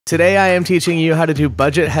Today I am teaching you how to do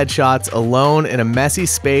budget headshots alone in a messy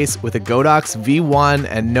space with a Godox V1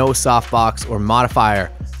 and no softbox or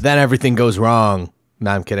modifier. Then everything goes wrong. No,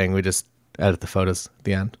 I'm kidding. We just edit the photos at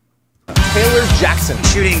the end. Taylor Jackson,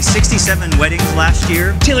 shooting 67 weddings last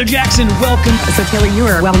year. Taylor Jackson, welcome. So Taylor, you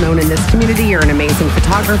are well known in this community. You're an amazing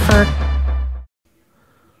photographer.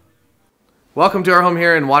 Welcome to our home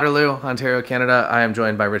here in Waterloo, Ontario, Canada. I am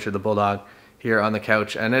joined by Richard the Bulldog here on the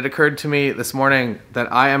couch, and it occurred to me this morning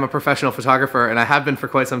that I am a professional photographer, and I have been for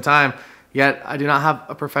quite some time, yet I do not have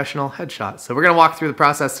a professional headshot. So we're gonna walk through the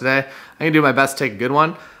process today. I'm gonna do my best to take a good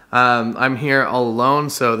one. I'm here all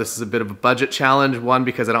alone, so this is a bit of a budget challenge. One,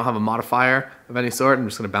 because I don't have a modifier of any sort. I'm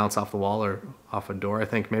just gonna bounce off the wall or off a door, I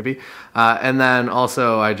think maybe. And then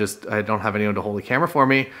also I don't have anyone to hold the camera for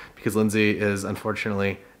me because Lindsay is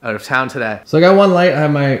unfortunately out of town today. So I got one light. I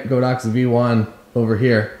have my Godox V1 over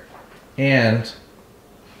here, and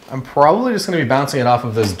I'm probably just gonna be bouncing it off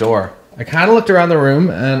of this door. I kind of looked around the room,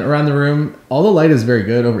 and around the room, all the light is very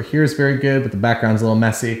good. Over here is very good, but the background's a little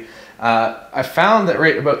messy. I found that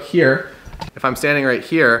right about here, if I'm standing right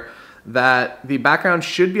here, that the background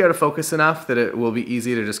should be out of focus enough that it will be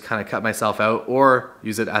easy to just kind of cut myself out or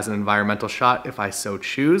use it as an environmental shot if I so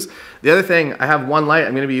choose. The other thing, I have one light.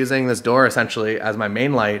 I'm going to be using this door essentially as my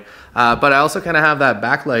main light, but I also kind of have that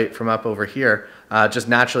backlight from up over here just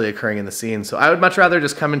naturally occurring in the scene. So I would much rather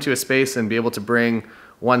just come into a space and be able to bring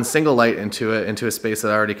one single light into a space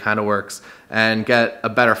that already kind of works and get a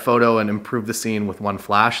better photo and improve the scene with one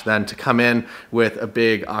flash than to come in with a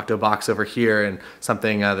big octo box over here and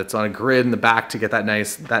something that's on a grid in the back to get that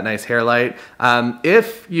nice hair light.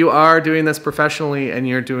 If you are doing this professionally and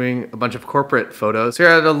you're doing a bunch of corporate photos, so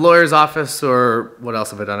you're at a lawyer's office or what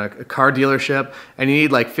else have I done, a car dealership, and you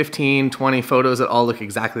need like 15, 20 photos that all look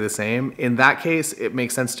exactly the same, in that case it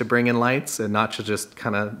makes sense to bring in lights and not to just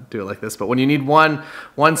kind of do it like this. But when you need one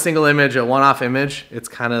single image, a one-off image, it's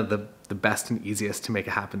kind of the best and easiest to make it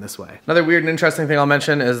happen this way. Another weird and interesting thing I'll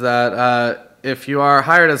mention is that if you are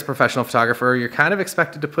hired as a professional photographer, you're kind of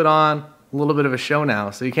expected to put on a little bit of a show now.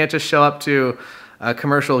 So you can't just show up to a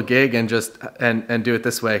commercial gig and just and do it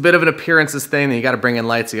this way. A bit of an appearances thing, and you got to bring in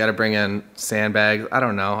lights, you got to bring in sandbags. I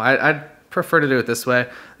don't know. I'd prefer to do it this way.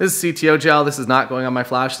 This is CTO gel. This is not going on my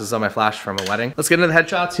flash. This is on my flash from a wedding. Let's get into the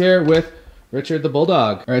headshots here with Richard the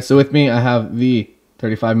Bulldog. All right, so with me I have the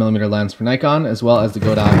 35mm lens for Nikon, as well as the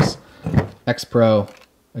Godox X Pro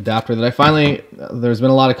adapter that I finally, there's been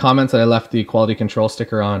a lot of comments that I left the quality control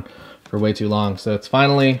sticker on for way too long. So it's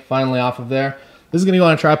finally off of there. This is gonna go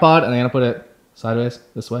on a tripod, and I'm gonna put it sideways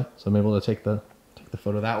this way, so I'm able to take the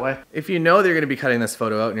photo that way. If you know that you're gonna be cutting this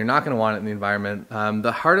photo out and you're not gonna want it in the environment,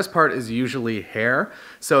 the hardest part is usually hair.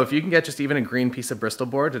 So if you can get just even a green piece of Bristol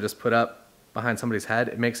board to just put up behind somebody's head,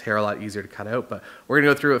 it makes hair a lot easier to cut out. But we're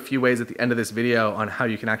gonna go through a few ways at the end of this video on how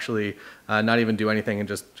you can actually not even do anything and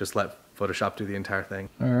just let Photoshop do the entire thing.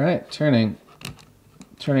 All right, turning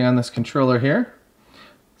on this controller here,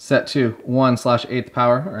 set to 1/8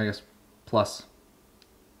 power, or I guess plus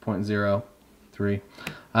 0.03.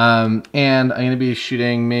 And I'm gonna be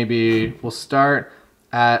shooting, maybe we'll start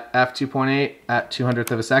at f2.8 at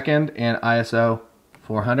 200th of a second and ISO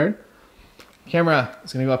 400. Camera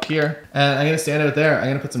is gonna go up here, and I'm gonna stand out there. I'm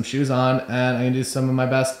gonna put some shoes on, and I'm gonna do some of my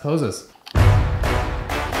best poses.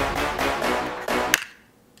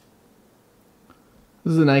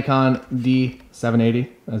 This is a Nikon D780,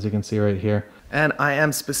 as you can see right here. And I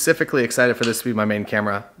am specifically excited for this to be my main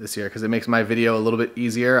camera this year because it makes my video a little bit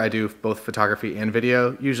easier. I do both photography and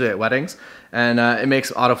video, usually at weddings, and it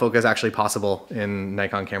makes autofocus actually possible in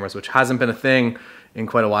Nikon cameras, which hasn't been a thing in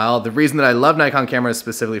quite a while. The reason that I love Nikon cameras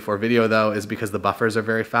specifically for video though is because the buffers are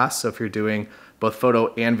very fast. So if you're doing both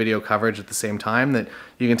photo and video coverage at the same time, that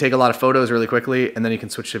you can take a lot of photos really quickly and then you can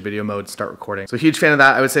switch to video mode and start recording. So huge fan of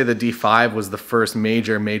that. I would say the D5 was the first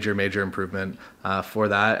major improvement for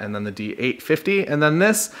that. And then the D850. And then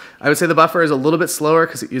this, I would say the buffer is a little bit slower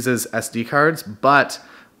because it uses SD cards, but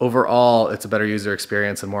overall it's a better user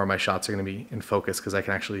experience and more of my shots are gonna be in focus because I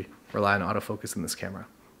can actually rely on autofocus in this camera.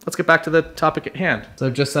 Let's get back to the topic at hand. So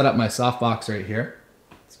I've just set up my softbox right here.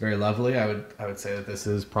 It's very lovely. I would say that this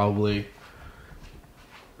is probably,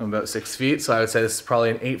 I'm about 6 feet, so I would say this is probably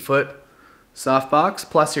an 8-foot softbox.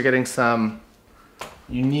 Plus you're getting some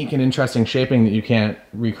unique and interesting shaping that you can't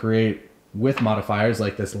recreate with modifiers,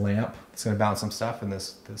 like this lamp. It's gonna bounce some stuff, and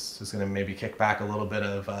this is gonna maybe kick back a little bit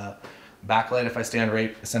of backlight if I stand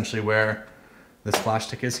right essentially where this flash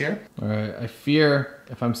stick is here. All right, I fear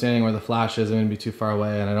if I'm standing where the flash is, I'm gonna be too far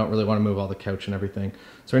away and I don't really wanna move all the couch and everything.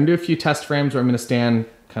 So we're gonna do a few test frames where I'm gonna stand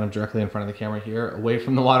kind of directly in front of the camera here, away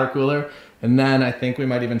from the water cooler. And then I think we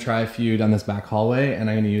might even try a few down this back hallway, and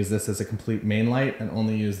I'm gonna use this as a complete main light and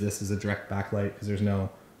only use this as a direct backlight because there's no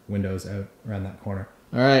windows out around that corner.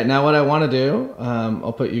 All right, now what I wanna do,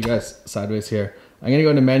 I'll put you guys sideways here. I'm gonna go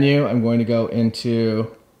into menu, I'm going to go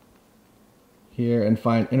into here and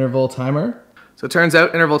find interval timer. So it turns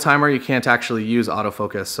out interval timer, you can't actually use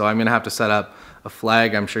autofocus. So I'm gonna have to set up a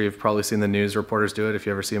flag. I'm sure you've probably seen the news reporters do it if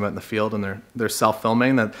you ever see them out in the field and they're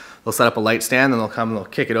self-filming. That they'll set up a light stand, then they'll come and they'll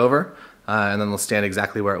kick it over, and then they'll stand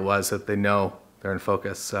exactly where it was so that they know they're in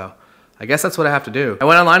focus. So I guess that's what I have to do. I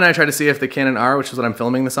went online and I tried to see if the Canon R, which is what I'm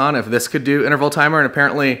filming this on, if this could do interval timer, and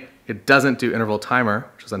apparently it doesn't do interval timer,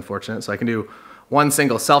 which is unfortunate. So I can do one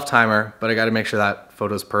single self timer, but I gotta make sure that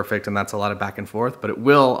photo's perfect, and that's a lot of back and forth, but it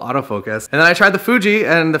will autofocus. And then I tried the Fuji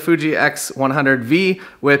and the Fuji X100V,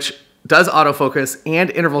 which does autofocus and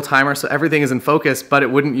interval timer, so everything is in focus, but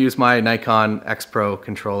it wouldn't use my Nikon X Pro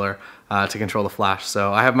controller to control the flash.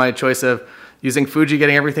 So I have my choice of using Fuji,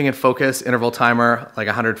 getting everything in focus, interval timer, like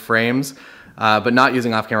 100 frames, but not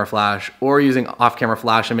using off-camera flash, or using off-camera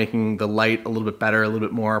flash and making the light a little bit better, a little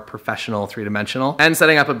bit more professional, three-dimensional, and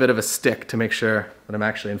setting up a bit of a stick to make sure that I'm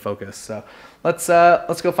actually in focus. So let's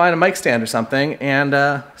go find a mic stand or something and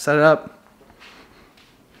set it up.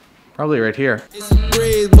 Probably right here. It's a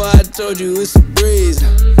breeze, boy, I told you it's a breeze.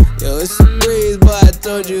 Yo, it's a breeze, boy, I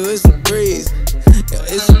told you it's a breeze. Yo,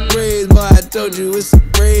 it's a breeze, boy, I told you it's a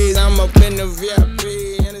breeze. I'm up in the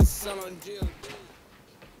VIP and it's on Jill.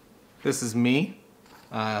 This is me.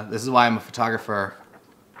 This is why I'm a photographer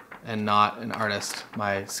and not an artist.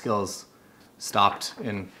 My skills stopped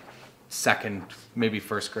in second, maybe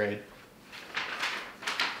first grade.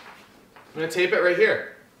 I'm gonna tape it right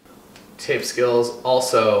here. Tape skills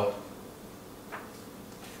also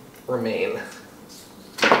remain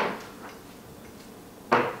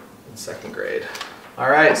in second grade. All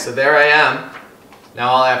right, so there I am. Now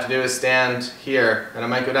all I have to do is stand here, and I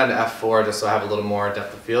might go down to f4 just so I have a little more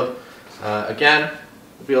depth of field. Again,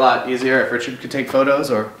 it'd be a lot easier if Richard could take photos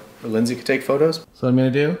or Lindsay could take photos. So what I'm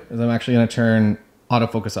gonna do is I'm actually gonna turn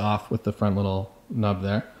autofocus off with the front little nub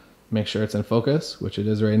there. Make sure it's in focus, which it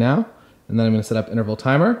is right now. And then I'm gonna set up interval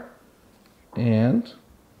timer. And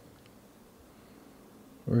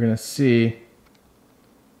we're gonna see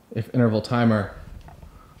if interval timer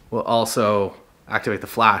will also activate the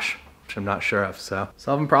flash, which I'm not sure of. So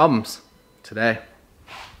solving problems today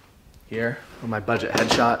here on my budget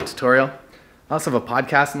headshot tutorial. I also have a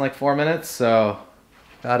podcast in like 4 minutes, so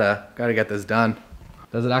gotta get this done.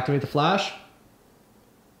 Does it activate the flash?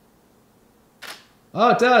 Oh,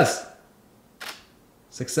 it does.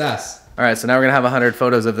 Success. All right, so now we're gonna have 100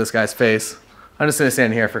 photos of this guy's face. I'm just gonna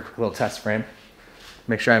stand here for a little test frame.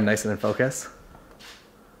 Make sure I'm nice and in focus.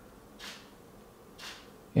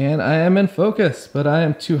 And I am in focus, but I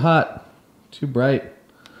am too hot, too bright.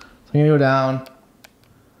 So I'm gonna go down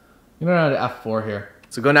to F4 here.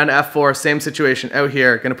 So going down to F4, same situation out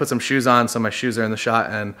here. Gonna put some shoes on so my shoes are in the shot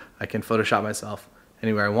and I can Photoshop myself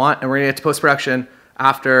anywhere I want. And we're gonna get to post-production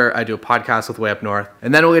after I do a podcast with Way Up North.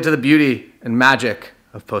 And then we'll get to the beauty and magic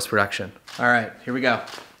of post-production. All right, here we go.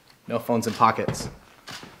 No phones in pockets.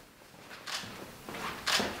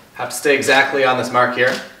 Have to stay exactly on this mark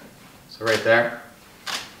here. So right there.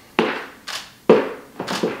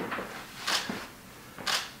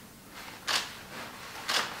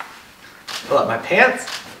 Pull up my pants.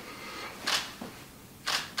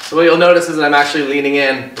 So what you'll notice is that I'm actually leaning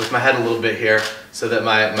in with my head a little bit here so that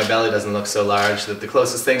my belly doesn't look so large, that the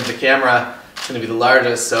closest thing to the camera is going to be the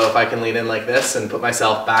largest. So if I can lean in like this and put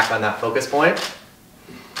myself back on that focus point.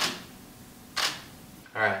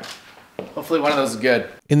 All right. Hopefully one of those is good.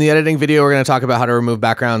 In the editing video, we're going to talk about how to remove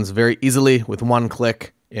backgrounds very easily with one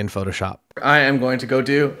click in Photoshop. I am going to go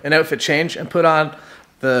do an outfit change and put on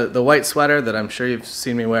the white sweater that I'm sure you've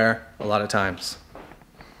seen me wear a lot of times.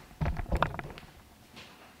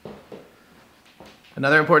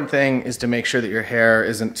 Another important thing is to make sure that your hair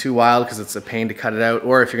isn't too wild because it's a pain to cut it out,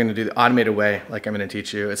 or if you're going to do the automated way like I'm going to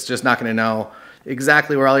teach you, it's just not going to know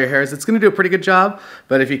exactly where all your hair is. It's going to do a pretty good job,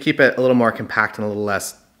 but if you keep it a little more compact and a little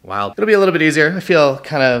less wild, it'll be a little bit easier. I feel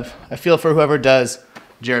for whoever does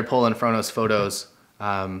Jared Polinfrono's photos,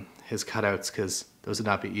 his cutouts, because those would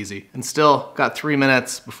not be easy. And still got 3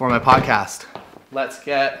 minutes before my podcast. Let's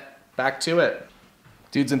get back to it.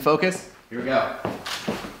 Dudes in focus, here we go.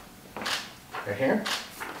 Right here.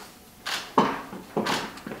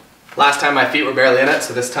 Last time my feet were barely in it,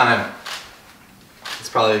 so this time it's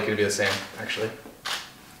probably gonna be the same, actually.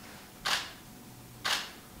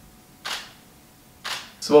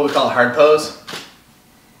 So what we call a hard pose.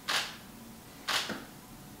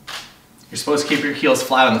 You're supposed to keep your heels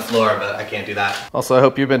flat on the floor, but I can't do that. Also, I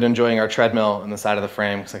hope you've been enjoying our treadmill in the side of the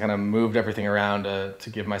frame because I kind of moved everything around to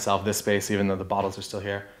give myself this space even though the bottles are still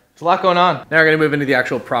here. There's a lot going on. Now we're gonna move into the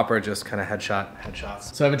actual proper just kind of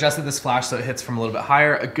headshots. So I've adjusted this flash so it hits from a little bit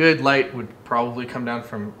higher. A good light would probably come down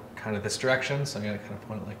from kind of this direction. So I'm gonna kind of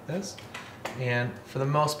point it like this. And for the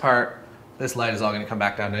most part, this light is all gonna come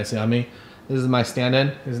back down nicely on me. This is my stand-in.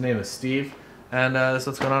 His name is Steve. And this is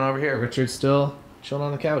what's going on over here. Richard's still chilling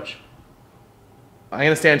on the couch. I'm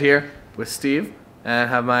gonna stand here with Steve and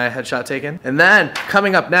have my headshot taken. And then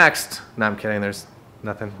coming up next, no, I'm kidding, there's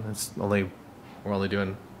nothing. We're only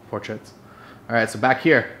doing portraits. All right, so back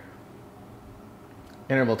here,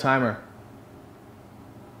 interval timer.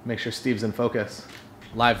 Make sure Steve's in focus.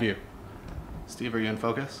 Live view. Steve, are you in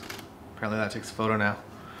focus? Apparently that takes a photo now.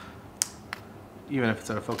 Even if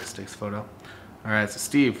it's out of focus, it takes a photo. All right, so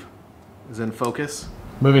Steve is in focus.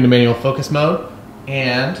 Moving to manual focus mode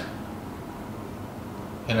and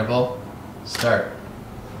interval start.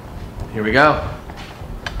 Here we go.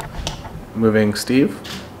 Moving Steve.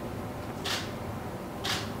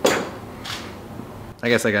 I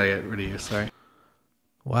guess I gotta get rid of you, sorry.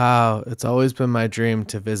 Wow, it's always been my dream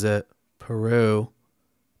to visit Peru.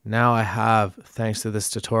 Now I have, thanks to this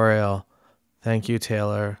tutorial. Thank you,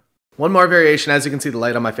 Taylor. One more variation, as you can see the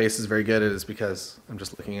light on my face is very good. It is because I'm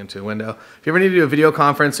just looking into a window. If you ever need to do a video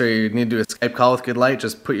conference or you need to do a Skype call with good light,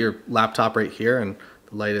 just put your laptop right here and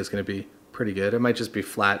the light is gonna be pretty good. It might just be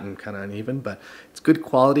flat and kind of uneven, but it's good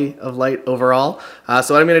quality of light overall.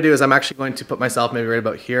 So what I'm gonna do is I'm actually going to put myself maybe right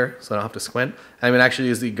about here so I don't have to squint. And I'm gonna actually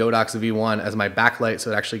use the Godox V1 as my backlight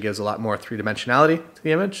so it actually gives a lot more three-dimensionality to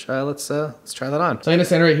the image. Let's try that on. So I'm gonna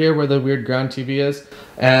stand right here where the weird ground TV is,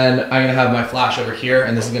 and I'm gonna have my flash over here,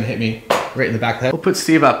 and this is gonna hit me right in the back of the head. We'll put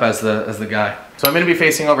Steve up as the guy. So I'm gonna be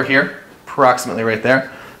facing over here, approximately right there.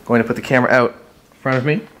 I'm going to put the camera out in front of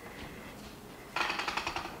me.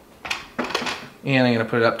 And I'm gonna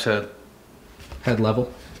put it up to head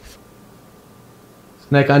level.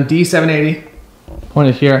 Nikon D780,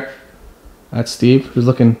 pointed here. That's Steve, who's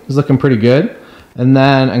looking pretty good. And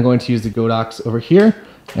then I'm going to use the Godox over here,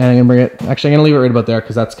 and I'm gonna bring it. Actually, I'm gonna leave it right about there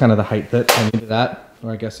because that's kind of the height that I needed that.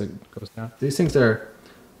 Or I guess it goes down. These things are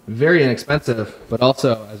very inexpensive, but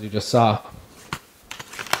also, as you just saw,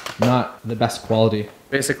 not the best quality.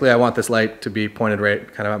 Basically, I want this light to be pointed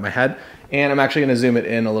right kind of at my head. And I'm actually gonna zoom it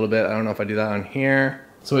in a little bit. I don't know if I do that on here.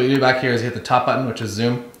 So what you do back here is you hit the top button, which is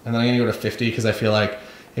zoom, and then I'm gonna go to 50 because I feel like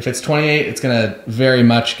if it's 28, it's gonna very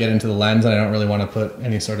much get into the lens, and I don't really wanna put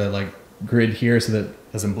any sort of like grid here so that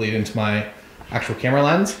it doesn't bleed into my actual camera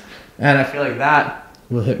lens. And I feel like that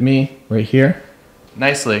will hit me right here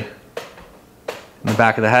nicely in the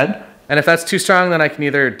back of the head. And if that's too strong, then I can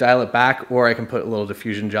either dial it back or I can put a little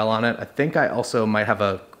diffusion gel on it. I think I also might have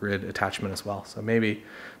a grid attachment as well. So maybe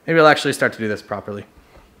I'll actually start to do this properly.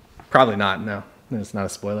 Probably not, no. It's not a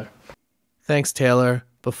spoiler. Thanks, Taylor.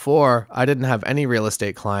 Before, I didn't have any real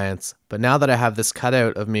estate clients, but now that I have this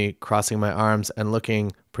cutout of me crossing my arms and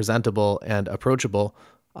looking presentable and approachable,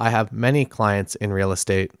 I have many clients in real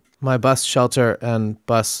estate. My bus shelter and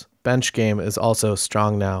bus bench game is also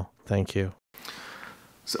strong now. Thank you.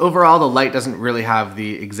 So overall, the light doesn't really have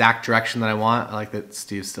the exact direction that I want. I like that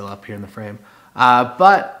Steve's still up here in the frame.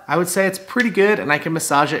 But I would say it's pretty good, and I can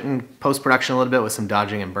massage it in post-production a little bit with some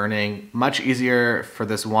dodging and burning. Much easier for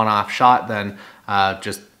this one-off shot than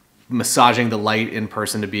just massaging the light in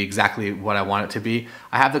person to be exactly what I want it to be.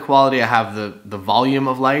 I have the quality, I have the volume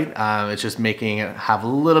of light. It's just making it have a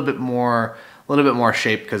little bit more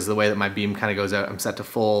shape because the way that my beam kind of goes out, I'm set to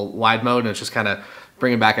full wide mode, and it's just kind of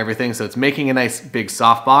bringing back everything. So it's making a nice big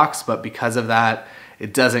softbox, but because of that,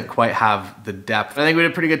 it doesn't quite have the depth. I think we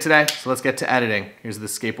did pretty good today, so let's get to editing. Here's the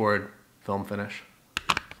skateboard film finish.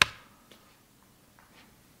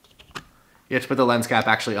 You have to put the lens cap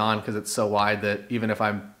actually on because it's so wide that even if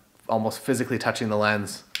I'm almost physically touching the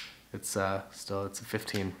lens, it's a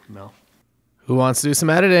 15 mil. Who wants to do some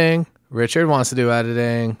editing? Richard wants to do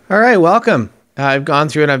editing. All right, welcome. I've gone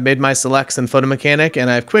through and I've made my selects in Photo Mechanic, and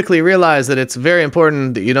I've quickly realized that it's very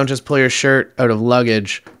important that you don't just pull your shirt out of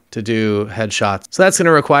luggage to do headshots. So that's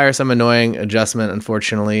gonna require some annoying adjustment,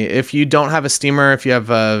 unfortunately. If you don't have a steamer, if you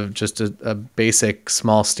have just a basic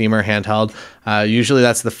small steamer handheld, usually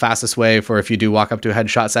that's the fastest way for if you do walk up to a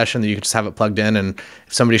headshot session that you can just have it plugged in, and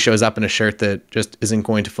if somebody shows up in a shirt that just isn't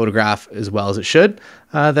going to photograph as well as it should,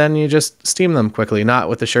 then you just steam them quickly, not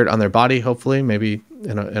with the shirt on their body, hopefully, maybe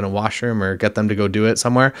in a washroom or get them to go do it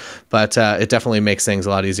somewhere. But it definitely makes things a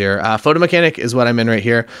lot easier. Photo Mechanic is what I'm in right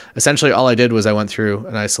here. Essentially all I did was I went through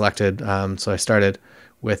and I selected, so I started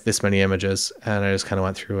with this many images, and I just kind of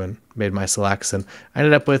went through and made my selects, and I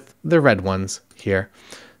ended up with the red ones here.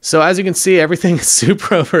 So as you can see, everything is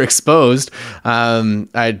super overexposed.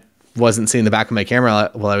 I wasn't seeing the back of my camera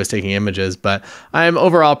while I was taking images, but I'm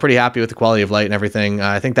overall pretty happy with the quality of light and everything.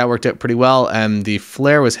 I think that worked out pretty well, and the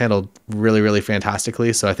flare was handled really, really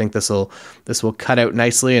fantastically. So I think this will cut out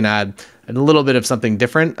nicely and add a little bit of something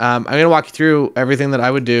different. I'm going to walk you through everything that I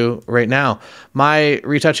would do right now. My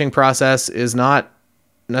retouching process is not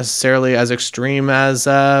necessarily as extreme as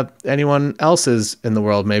anyone else's in the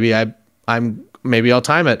world. Maybe I'll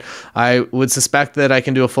time it. I would suspect that I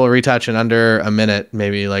can do a full retouch in under a minute,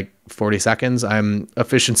 maybe like 40 seconds. I'm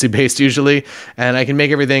efficiency based usually, and I can make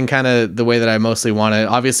everything kind of the way that I mostly want it.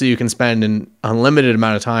 Obviously, you can spend an unlimited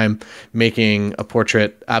amount of time making a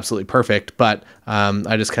portrait absolutely perfect, but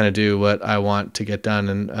I just kind of do what I want to get done.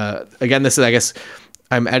 And again, this is, I guess,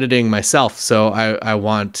 I'm editing myself, so I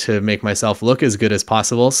want to make myself look as good as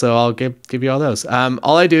possible. So I'll give you all those.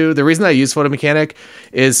 All I do, the reason I use Photo Mechanic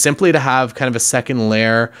is simply to have kind of a second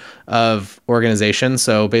layer of organization.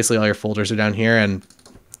 So basically all your folders are down here, and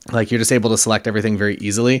like you're just able to select everything very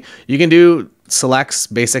easily. You can do selects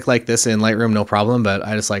basic like this in Lightroom, no problem, but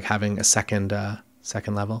I just like having a second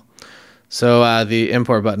level. So the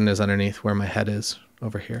import button is underneath where my head is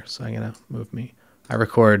over here. So I'm gonna move me. I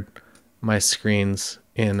record my screens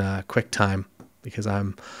in QuickTime because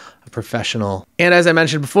I'm a professional. And as I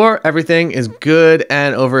mentioned before, everything is good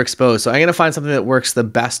and overexposed. So I'm gonna find something that works the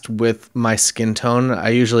best with my skin tone. I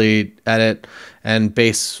usually edit and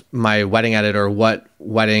base my wedding edit or what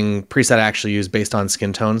wedding preset I actually use based on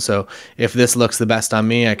skin tone. So if this looks the best on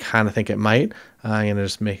me, I kind of think it might. I'm gonna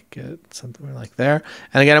just make it something like there.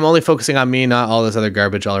 And again, I'm only focusing on me, not all this other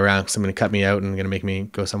garbage all around, because I'm gonna cut me out and gonna make me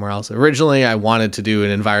go somewhere else. Originally, I wanted to do an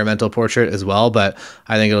environmental portrait as well, but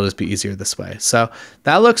I think it'll just be easier this way. So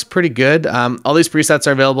that looks pretty good. All these presets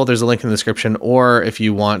are available. There's a link in the description, or if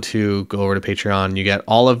you want to go over to Patreon, you get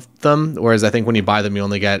all of them. Whereas I think when you buy them, you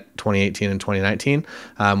only get 2018 and 2019.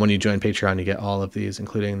 When you join Patreon, you get all of these,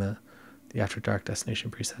 including the After Dark destination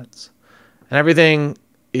presets. And everything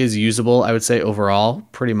is usable, I would say, overall,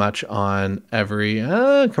 pretty much on every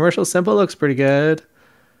commercial simple looks pretty good.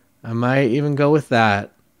 I might even go with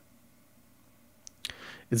that.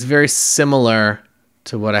 It's very similar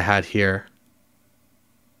to what I had here,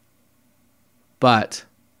 but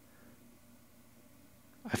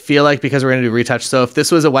I feel like because we're going to do retouch, so if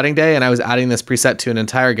this was a wedding day and I was adding this preset to an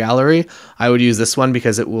entire gallery, I would use this one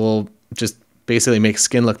because it will just basically make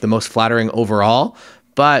skin look the most flattering overall.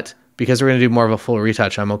 But because we're going to do more of a full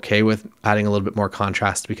retouch, I'm okay with adding a little bit more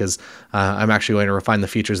contrast because I'm actually going to refine the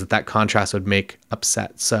features that contrast would make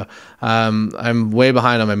upset. So I'm way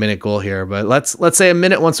behind on my minute goal here, but let's say a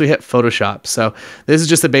minute once we hit Photoshop. So this is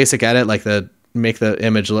just a basic edit, like make the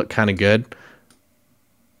image look kind of good.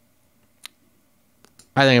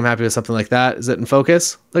 I think I'm happy with something like that. Is it in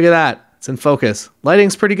focus? Look at that. It's in focus.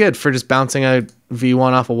 Lighting's pretty good for just bouncing a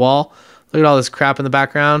V1 off a wall. Look at all this crap in the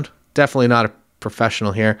background. Definitely not a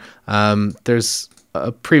professional here. There's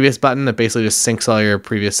a previous button that basically just syncs all your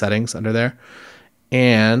previous settings under there.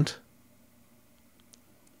 And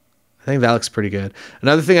I think that looks pretty good.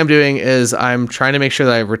 Another thing I'm doing is I'm trying to make sure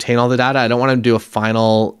that I retain all the data. I don't want to do a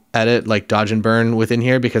final edit like dodge and burn within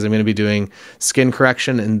here because I'm going to be doing skin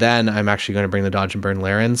correction, and then I'm actually going to bring the dodge and burn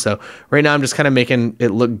layer in. So right now I'm just kind of making it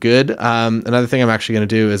look good. Another thing I'm actually going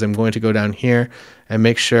to do is I'm going to go down here and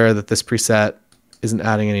make sure that this preset isn't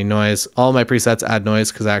adding any noise. All my presets add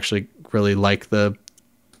noise because I actually really like the,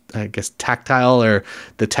 I guess, tactile or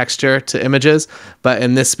the texture to images. But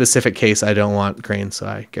in this specific case, I don't want grain, so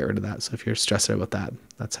I get rid of that. So if you're stressed out about that,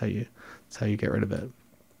 that's how you get rid of it.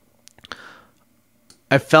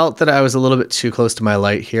 I felt that I was a little bit too close to my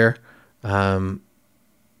light here. I'm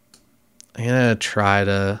gonna try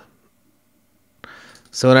to,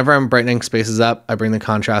 so whenever I'm brightening spaces up, I bring the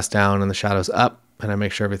contrast down and the shadows up, and I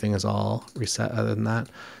make sure everything is all reset other than that.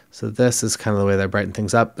 So this is kind of the way that I brighten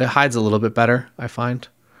things up. It hides a little bit better, I find.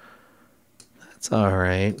 That's all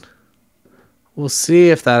right. We'll see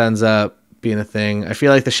if that ends up being a thing. I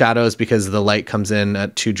feel like the shadows, because the light comes in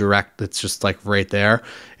at too direct, it's just like right there.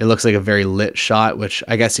 It looks like a very lit shot, which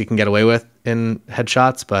I guess you can get away with in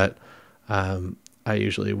headshots, but I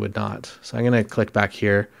usually would not. So I'm going to click back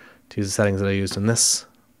here to use the settings that I used in this,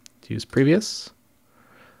 to use previous.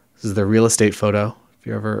 This is the real estate photo. If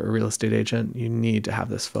you're ever a real estate agent, you need to have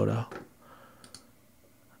this photo.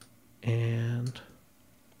 And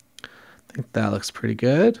I think that looks pretty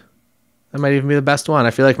good. That might even be the best one.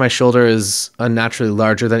 I feel like my shoulder is unnaturally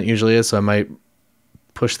larger than it usually is, so I might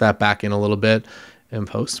push that back in a little bit in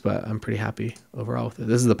post, but I'm pretty happy overall with it.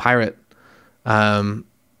 This is the pirate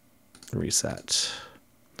reset.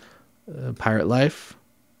 Pirate Life.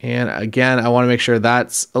 And again, I want to make sure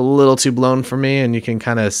that's a little too blown for me. And you can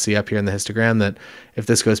kind of see up here in the histogram that if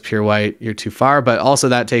this goes pure white, you're too far. But also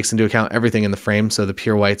that takes into account everything in the frame. So the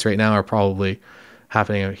pure whites right now are probably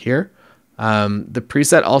happening out here. The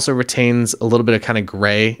preset also retains a little bit of kind of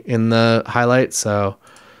gray in the highlight. So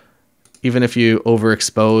even if you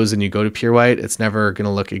overexpose and you go to pure white, it's never going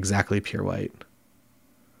to look exactly pure white.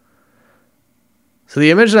 So the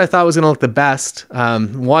image that I thought was going to look the best,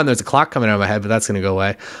 one, there's a clock coming out of my head, but that's going to go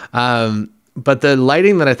away. But the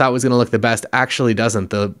lighting that I thought was going to look the best actually doesn't.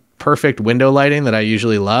 The perfect window lighting that I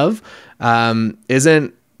usually love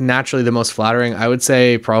isn't naturally the most flattering. I would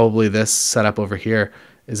say probably this setup over here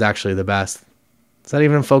is actually the best. Is that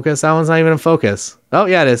even in focus? That one's not even in focus. Oh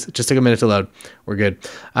yeah, it is. It just took a minute to load. We're good.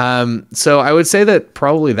 So I would say that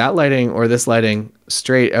probably that lighting or this lighting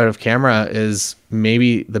straight out of camera is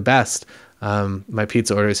maybe the best. My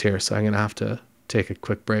pizza order is here, so I'm going to have to take a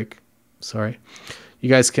quick break. Sorry. You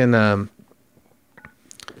guys can,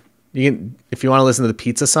 if you want to listen to the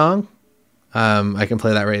pizza song, I can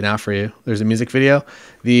play that right now for you. There's a music video.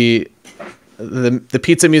 The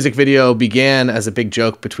pizza music video began as a big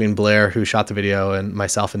joke between Blair, who shot the video, and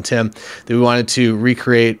myself and Tim, that we wanted to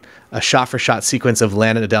recreate a shot-for-shot sequence of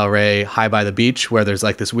Lana Del Rey High by the Beach, where there's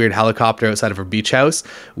like this weird helicopter outside of her beach house.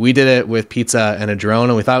 We did it with pizza and a drone,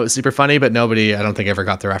 and we thought it was super funny, but nobody, I don't think, ever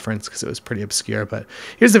got the reference because it was pretty obscure. But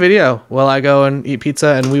here's the video while I go and eat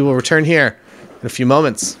pizza, and we will return here in a few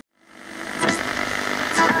moments.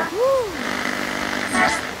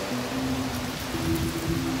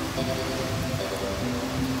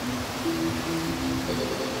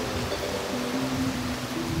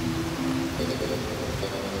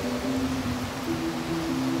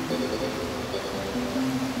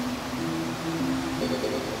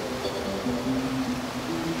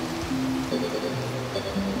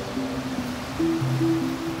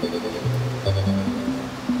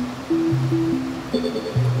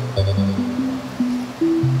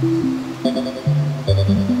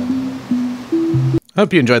 I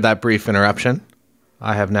hope you enjoyed that brief interruption.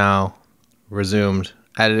 I have now resumed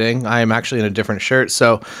editing. I am actually in a different shirt.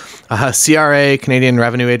 So CRA, Canadian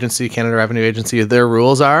Revenue Agency, Canada Revenue Agency, their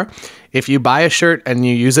rules are if you buy a shirt and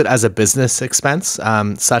you use it as a business expense,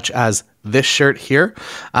 such as this shirt here,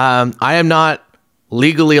 I am not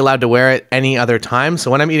legally allowed to wear it any other time. So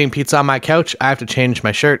when I'm eating pizza on my couch, I have to change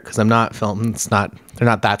my shirt because I'm not filming. They're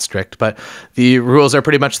not that strict, but the rules are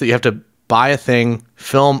pretty much that you have to buy a thing,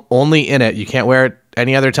 film only in it. You can't wear it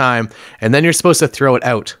any other time. And then you're supposed to throw it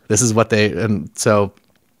out. This is what and so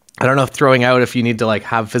I don't know if throwing out, if you need to like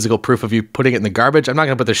have physical proof of you putting it in the garbage. I'm not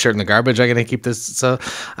going to put this shirt in the garbage. I'm going to keep this. So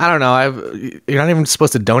I don't know. You're not even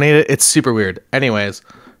supposed to donate it. It's super weird. Anyways,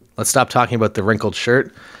 let's stop talking about the wrinkled shirt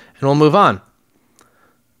and we'll move on.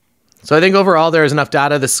 So I think overall there is enough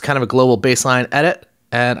data. This is kind of a global baseline edit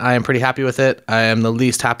and I am pretty happy with it. I am the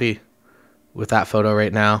least happy with that photo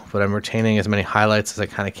right now, but I'm retaining as many highlights as I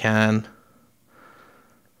kind of can.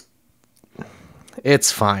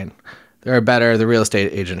 It's fine. They're better. The real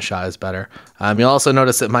estate agent shot is better. You'll also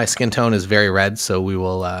notice that my skin tone is very red, so we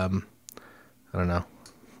will, I don't know.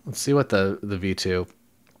 Let's see what the V2.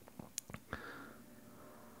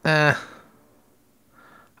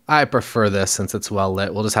 I prefer this since it's well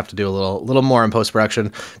lit. We'll just have to do a little more in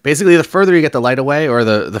post-production. Basically, the further you get the light away, or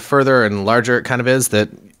the further and larger it kind of is, that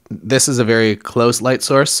this is a very close light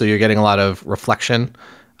source, so you're getting a lot of reflection.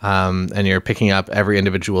 And you're picking up every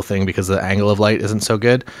individual thing because the angle of light isn't so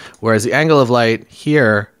good. Whereas the angle of light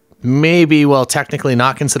here, maybe, well, technically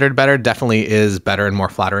not considered better, definitely is better and more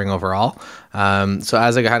flattering overall. So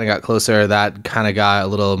as I kind of got closer, that kind of got a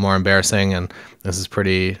little more embarrassing, and this is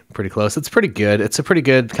pretty close. It's pretty good. It's a pretty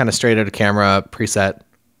good kind of straight out of camera preset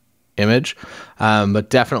image. But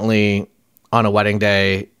definitely on a wedding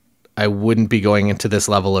day, I wouldn't be going into this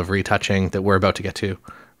level of retouching that we're about to get to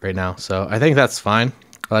right now. So I think that's fine.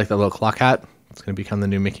 I like that little clock hat. It's going to become the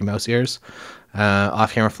new Mickey Mouse ears.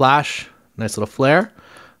 Off-camera flash, nice little flare.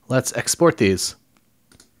 Let's export these.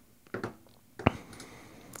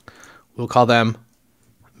 We'll call them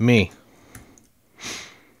me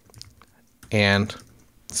and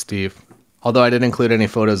Steve. Although I didn't include any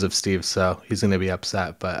photos of Steve, so he's going to be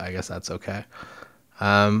upset, but I guess that's okay.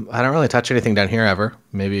 I don't really touch anything down here ever.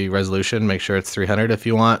 Maybe resolution, make sure it's 300 if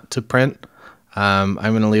you want to print. I'm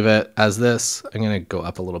going to leave it as this. I'm going to go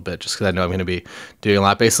up a little bit just because I know I'm going to be doing a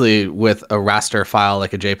lot. Basically, with a raster file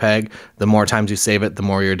like a JPEG, the more times you save it, the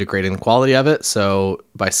more you're degrading the quality of it. So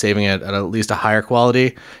by saving it at least a higher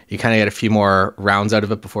quality, you kind of get a few more rounds out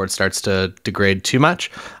of it before it starts to degrade too much.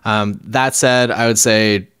 That said, I would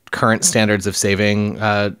say current standards of saving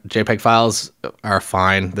JPEG files are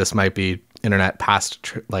fine. This might be internet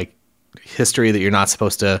past like history that you're not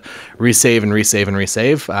supposed to resave and resave and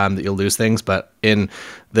resave, that you'll lose things. But to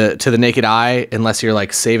the naked eye, unless you're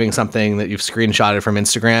like saving something that you've screenshotted from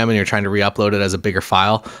Instagram and you're trying to re-upload it as a bigger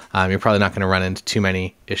file, you're probably not going to run into too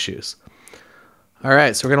many issues. All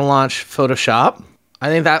right, so we're going to launch Photoshop. I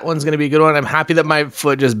think that one's going to be a good one. I'm happy that my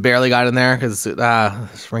foot just barely got in there because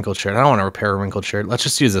it's wrinkled shirt. I don't want to repair a wrinkled shirt. Let's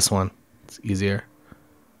just use this one. It's easier.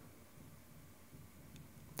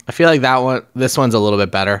 I feel like this one's a little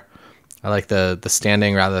bit better. I like the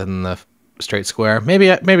standing rather than the straight square.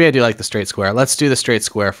 Maybe I do like the straight square. Let's do the straight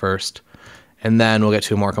square first, and then we'll get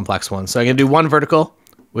to a more complex one. So I'm going to do one vertical,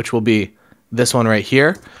 which will be this one right here,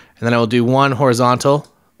 and then I will do one horizontal,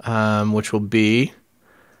 which will be,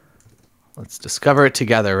 let's discover it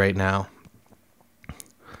together right now.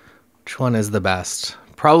 Which one is the best?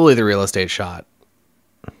 Probably the real estate shot.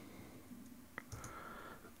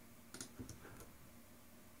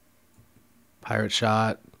 Pirate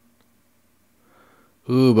shot.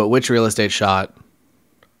 Ooh, but which real estate shot?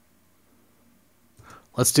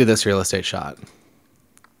 Let's do this real estate shot.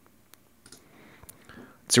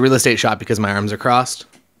 It's a real estate shot because my arms are crossed.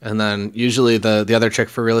 And then usually the other trick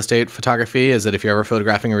for real estate photography is that if you're ever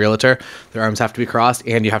photographing a realtor, their arms have to be crossed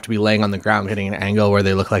and you have to be laying on the ground, hitting an angle where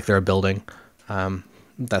they look like they're a building.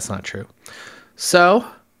 That's not true. So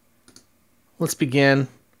let's begin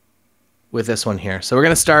with this one here. So we're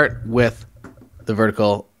going to start with the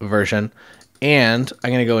vertical version, and I'm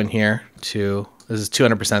going to go in here to, this is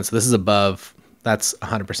 200%. So this is above, that's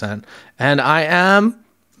 100%. And I am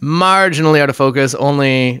marginally out of focus.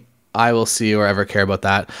 Only I will see or ever care about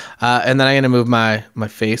that. And then I'm going to move my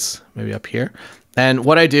face maybe up here. And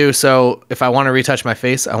what I do, so if I want to retouch my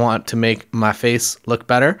face, I want to make my face look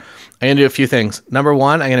better, I'm going to do a few things. Number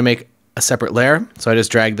one, I'm going to make a separate layer. So I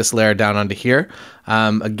just drag this layer down onto here.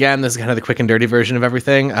 Again, this is kind of the quick and dirty version of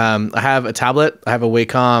everything. I have a tablet. I have a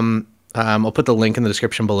Wacom. I'll put the link in the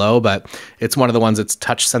description below, but it's one of the ones that's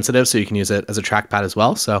touch sensitive, so you can use it as a trackpad as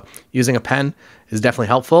well. So using a pen is definitely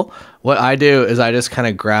helpful. What I do is I just kind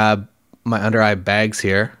of grab my under eye bags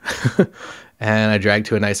here and I drag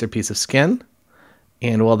to a nicer piece of skin.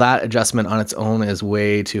 And while that adjustment on its own is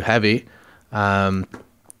way too heavy, what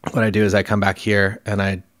I do is I come back here and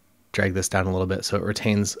I drag this down a little bit so it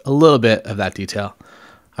retains a little bit of that detail.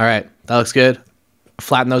 All right, that looks good.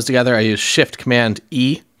 Flatten those together. I use Shift Command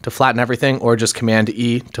E to flatten everything, or just Command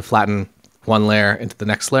E to flatten one layer into the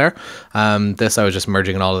next layer. This, I was just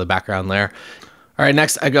merging it all to the background layer. All right,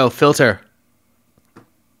 next I go Filter,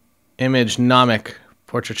 Image Nomic,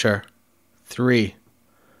 Portraiture 3.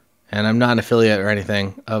 And I'm not an affiliate or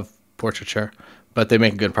anything of Portraiture, but they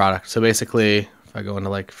make a good product. So basically, if I go into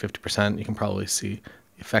like 50%, you can probably see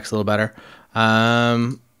the effects a little better.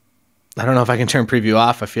 I don't know if I can turn preview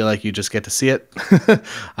off. I feel like you just get to see it.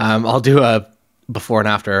 I'll do a before and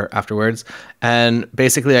after afterwards. And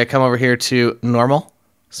basically I come over here to normal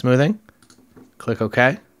smoothing, click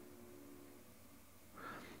OK.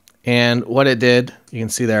 And what it did, you can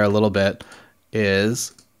see there a little bit,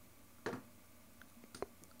 is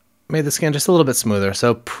made the skin just a little bit smoother.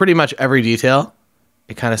 So pretty much every detail,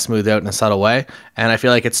 it kind of smoothed out in a subtle way. And I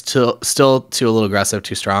feel like it's still too a little aggressive,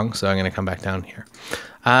 too strong. So I'm going to come back down here.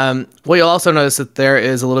 Well, you'll also notice that there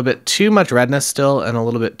is a little bit too much redness still and a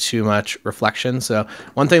little bit too much reflection. So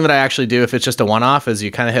one thing that I actually do if it's just a one-off is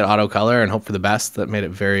you kind of hit auto color and hope for the best. That made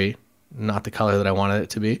it very not the color that I wanted it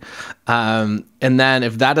to be. And then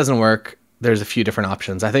if that doesn't work, there's a few different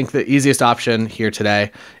options. I think the easiest option here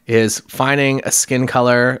today is finding a skin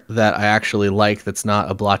color that I actually like that's not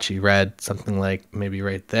a blotchy red, something like maybe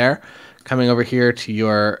right there. Coming over here to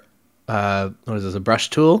your, what is this, a brush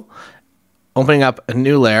tool, opening up a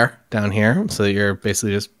new layer down here so that you're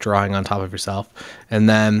basically just drawing on top of yourself, and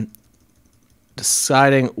then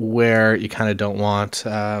deciding where you kind of don't want,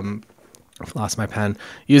 I've lost my pen.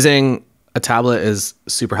 Using a tablet is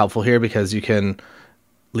super helpful here because you can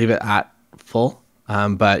leave it at full,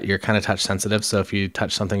 but you're kind of touch sensitive. So if you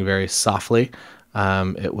touch something very softly,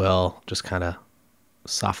 it will just kind of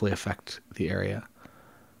softly affect the area.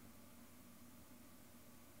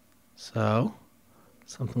 So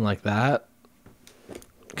something like that,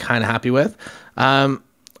 kind of happy with.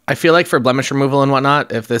 I feel like for blemish removal and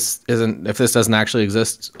whatnot, if this doesn't actually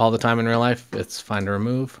exist all the time in real life, it's fine to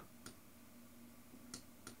remove.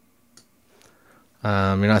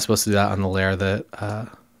 You're not supposed to do that on the layer that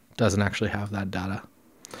doesn't actually have that data.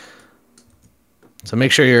 So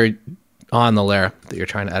make sure you're on the layer that you're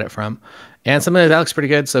trying to edit from. And something like that looks pretty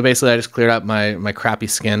good. So basically I just cleared up my crappy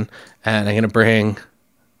skin, and I'm going to bring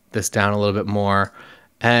this down a little bit more.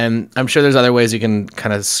 And I'm sure there's other ways you can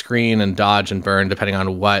kind of screen and dodge and burn depending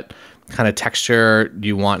on what kind of texture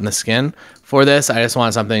you want in the skin. For this, I just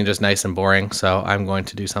want something just nice and boring. So I'm going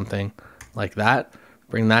to do something like that.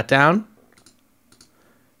 Bring that down.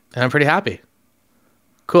 And I'm pretty happy.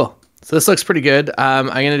 Cool. So this looks pretty good. I'm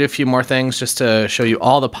going to do a few more things just to show you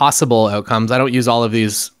all the possible outcomes. I don't use all of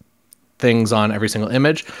these things on every single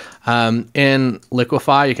image. In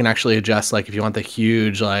Liquify, you can actually adjust, like if you want the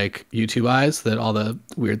huge like YouTube eyes that all the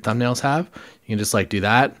weird thumbnails have, you can just like do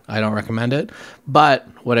that. I don't recommend it. But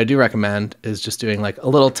what I do recommend is just doing like a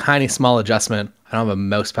little tiny small adjustment. I don't have a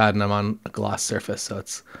mouse pad and I'm on a gloss surface, so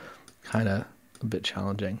it's kind of a bit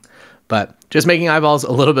challenging. But just making eyeballs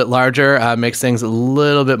a little bit larger makes things a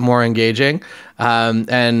little bit more engaging.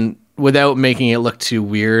 And without making it look too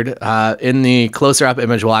weird, in the closer up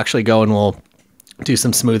image, we'll actually go and we'll do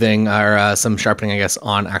some smoothing or some sharpening, I guess,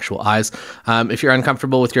 on actual eyes. If you're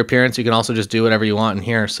uncomfortable with your appearance, you can also just do whatever you want in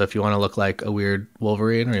here. So if you want to look like a weird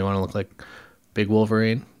Wolverine or you want to look like big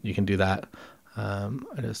Wolverine, you can do that. I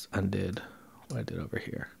just undid what I did over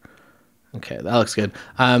here. Okay, that looks good.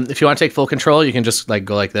 If you want to take full control, you can just like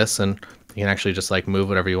go like this and you can actually just like move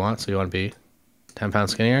whatever you want. So you want to be 10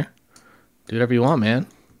 pounds skinnier, do whatever you want, man.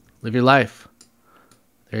 Live your life.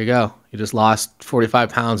 There you go. You just lost 45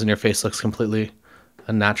 pounds and your face looks completely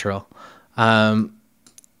unnatural.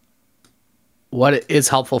 What it is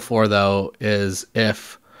helpful for though is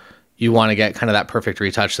if you want to get kind of that perfect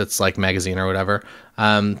retouch that's like magazine or whatever.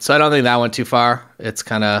 So I don't think that went too far. It's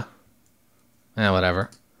kind of, whatever.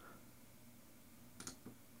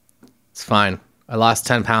 It's fine. I lost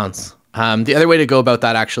 10 pounds. The other way to go about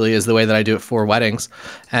that actually is the way that I do it for weddings.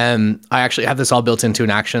 And I actually have this all built into an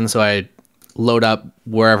action. So I load up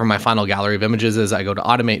wherever my final gallery of images is. I go to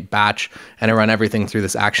automate batch and I run everything through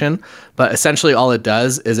this action. But essentially all it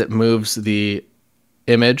does is it moves the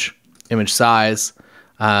image size,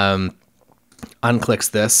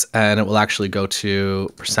 unclicks this, and it will actually go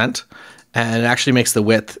to %. And it actually makes the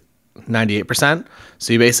width 98%.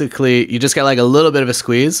 So you just get like a little bit of a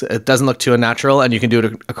squeeze. It doesn't look too unnatural and you can do it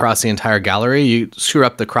across the entire gallery. You screw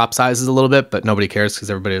up the crop sizes a little bit, but nobody cares because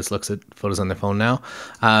everybody just looks at photos on their phone now.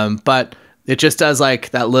 But it just does like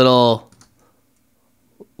that little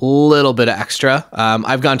bit of extra.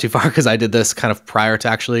 I've gone too far because I did this kind of prior to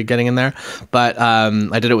actually getting in there, but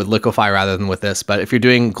I did it with Liquify rather than with this. But if you're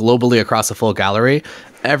doing globally across a full gallery,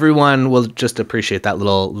 everyone will just appreciate that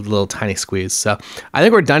little tiny squeeze. So I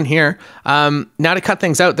think we're done here. Now to cut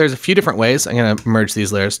things out, there's a few different ways. I'm going to merge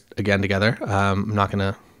these layers again together. I'm not going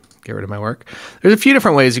to get rid of my work. There's a few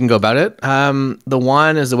different ways you can go about it. The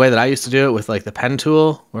one is the way that I used to do it with like the pen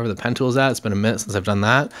tool, wherever the pen tool is at. It's been a minute since I've done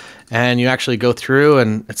that. And you actually go through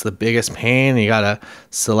and it's the biggest pain. You got to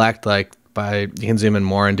select like you can zoom in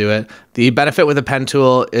more and do it. The benefit with a pen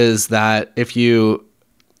tool is that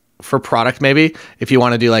for product maybe, if you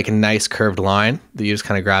want to do like a nice curved line, that you just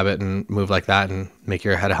kind of grab it and move like that and make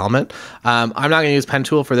your head a helmet. I'm not going to use pen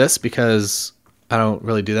tool for this because I don't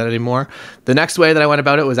really do that anymore. The next way that I went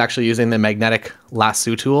about it was actually using the magnetic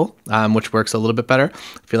lasso tool, which works a little bit better.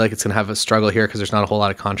 I feel like it's going to have a struggle here because there's not a whole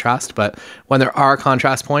lot of contrast, but when there are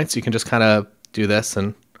contrast points, you can just kind of do this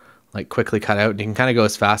and like quickly cut out. You can kind of go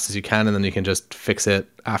as fast as you can and then you can just fix it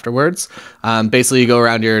afterwards. Basically you go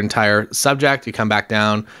around your entire subject, you come back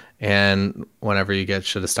down, and whenever you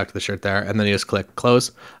should have stuck to the shirt there, and then you just click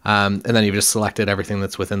close, and then you've just selected everything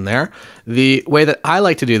that's within there. The way that I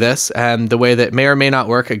like to do this, and the way that may or may not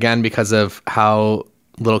work, again, because of how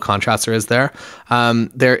little contrast there is there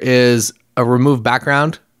is a remove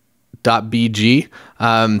background.bg.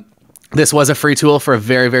 This was a free tool for a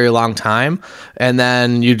very, very long time. And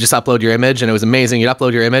then you just upload your image and it was amazing. You'd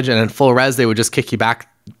upload your image and in full res, they would just kick you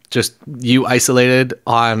back, just you isolated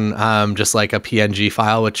on just like a PNG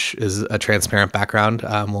file, which is a transparent background.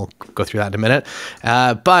 We'll go through that in a minute.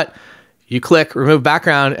 But you click remove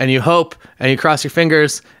background and you hope and you cross your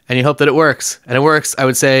fingers and you hope that it works. And it works, I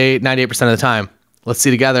would say 98% of the time. Let's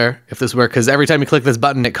see together if this works. Because every time you click this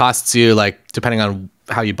button, it costs you, like, depending on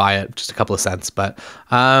how you buy it, just a couple of cents. But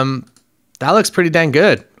that looks pretty dang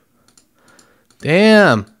good.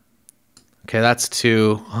 Damn. Okay, that's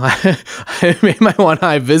two. I made my one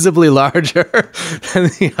eye visibly larger than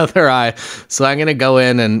the other eye. So I'm going to go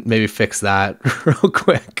in and maybe fix that real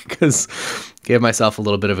quick because gave myself a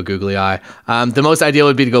little bit of a googly eye. The most ideal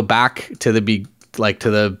would be to go back to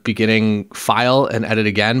the beginning file and edit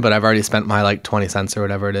again, but I've already spent my like 20 cents or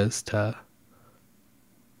whatever it is to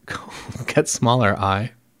get smaller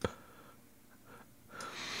eye.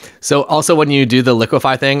 So also when you do the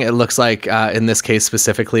Liquify thing, it looks like in this case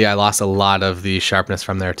specifically, I lost a lot of the sharpness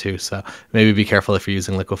from there too. So maybe be careful if you're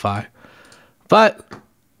using Liquify. But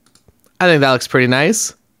I think that looks pretty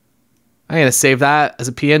nice. I'm going to save that as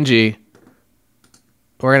a PNG.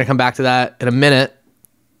 We're going to come back to that in a minute.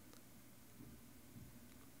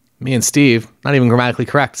 Me and Steve, not even grammatically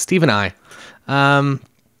correct. Steve and I.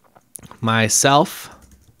 Myself,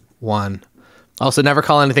 1. Also, never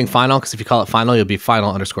call anything final, because if you call it final, you'll be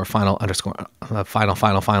final underscore final underscore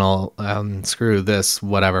final, screw this,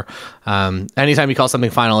 whatever. Anytime you call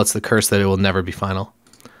something final, it's the curse that it will never be final.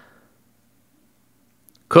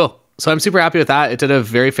 Cool. So I'm super happy with that. It did a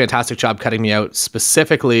very fantastic job cutting me out,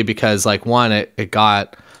 specifically because, like, one, it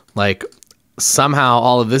got, like, somehow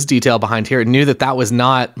all of this detail behind here. It knew that that was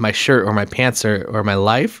not my shirt or my pants or my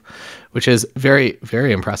life, which is very,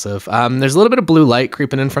 very impressive. There's a little bit of blue light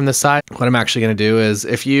creeping in from this side. What I'm actually going to do is,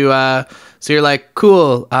 if you, so you're like,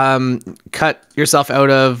 cool, cut yourself out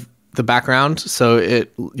of the background. So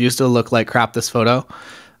it used to look like crap, this photo.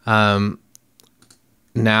 Now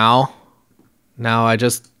I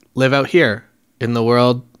just live out here in the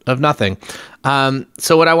world of nothing.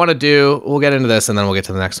 So what I want to do, we'll get into this and then we'll get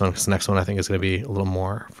to the next one, because the next one I think is going to be a little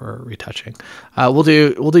more for retouching. We'll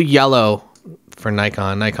do yellow for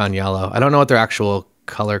Nikon yellow. I don't know what their actual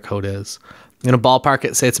color code is. I'm going to ballpark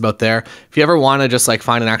it, say it's about there. If you ever want to just like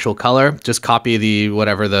find an actual color, just copy the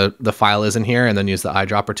whatever the file is in here and then use the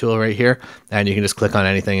eyedropper tool right here. And you can just click on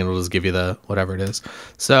anything and it'll just give you the whatever it is.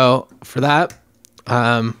 So for that,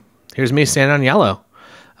 here's me standing on yellow.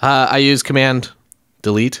 I use Command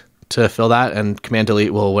Delete to fill that, and Command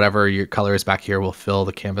Delete will, whatever your color is back here, will fill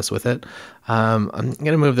the canvas with it. I'm going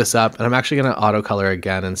to move this up, and I'm actually going to auto color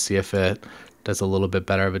again and see if it does a little bit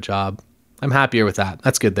better of a job. I'm happier with that.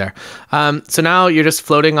 That's good there. So now you're just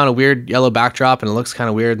floating on a weird yellow backdrop and it looks kind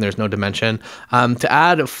of weird and there's no dimension. To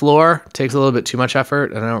add a floor takes a little bit too much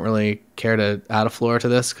effort, and I don't really care to add a floor to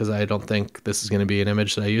this because I don't think this is going to be an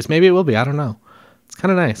image that I use. Maybe it will be. I don't know. It's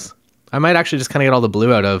kind of nice. I might actually just kind of get all the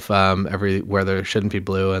blue out of everywhere there shouldn't be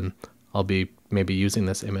blue, and I'll be maybe using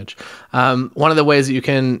this image. One of the ways that you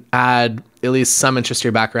can add at least some interest to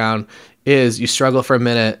your background is you struggle for a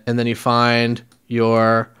minute and then you find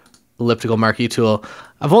your elliptical marquee tool.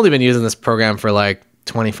 I've only been using this program for like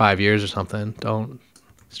 25 years or something. Don't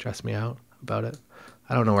stress me out about it.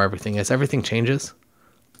 I don't know where everything is. Everything changes.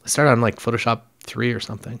 I started on like Photoshop 3 or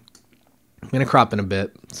something. I'm going to crop in a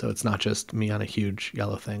bit so it's not just me on a huge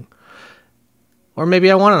yellow thing. Or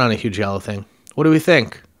maybe I want it on a huge yellow thing. What do we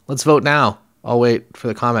think? Let's vote now. I'll wait for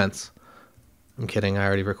the comments. I'm kidding. I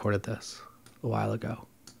already recorded this a while ago.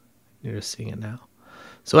 You're just seeing it now.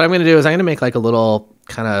 So what I'm going to do is I'm going to make like a little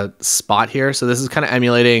kind of spot here. So this is kind of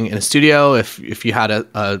emulating in a studio if you had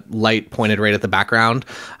a light pointed right at the background,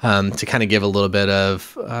 to kind of give a little bit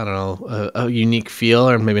of, I don't know, a unique feel,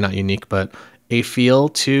 or maybe not unique, but a feel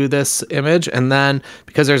to this image. And then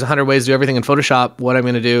because there's 100 ways to do everything in Photoshop, what I'm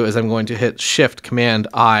going to do is I'm going to hit Shift Command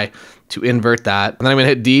I to invert that. And then I'm going to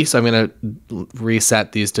hit D. So I'm going to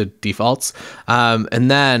reset these to defaults. And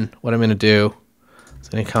then what I'm going to do is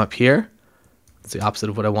I'm going to come up here. It's the opposite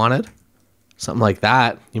of what I wanted. Something like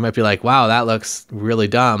that. You might be like, wow, that looks really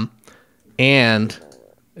dumb. And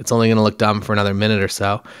it's only going to look dumb for another minute or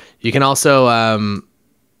so. You can also,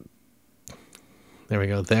 there we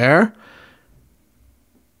go there.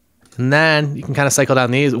 And then you can kind of cycle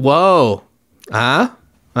down these. Whoa. How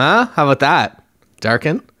about that?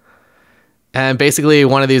 Darken. And basically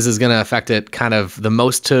one of these is going to affect it kind of the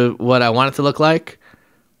most to what I want it to look like.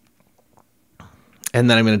 And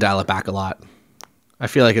then I'm going to dial it back a lot. I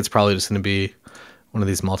feel like it's probably just going to be one of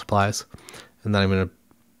these multiplies. And then I'm going to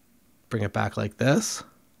bring it back like this.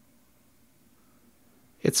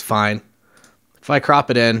 It's fine. If I crop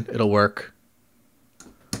it in, it'll work.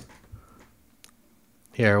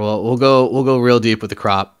 Here, we'll go real deep with the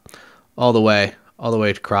crop, all the way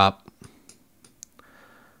to crop.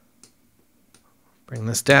 Bring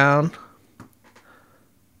this down.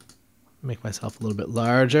 Make myself a little bit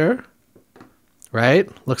larger. Right?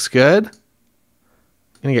 Looks good. I'm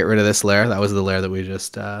gonna get rid of this layer. That was the layer that we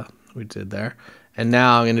just we did there. And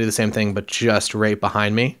now I'm gonna do the same thing, but just right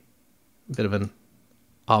behind me. A bit of an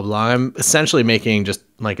oblong. I'm essentially making just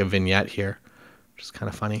like a vignette here, which is kind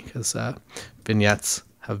of funny because vignettes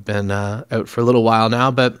have been out for a little while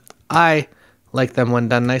now, but I like them when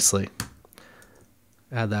done nicely.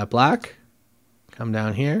 Add that black, come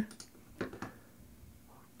down here,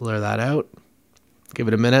 blur that out, give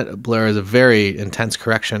it a minute. Blur is a very intense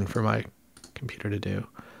correction for my computer to do.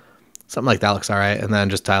 Something like that looks all right, and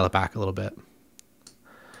then just dial it back a little bit.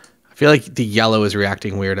 I feel like the yellow is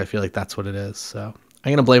reacting weird. I feel like that's what it is, so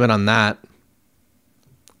I'm gonna blame it on that.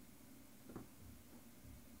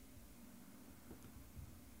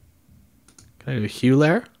 Can I do a hue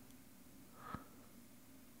layer?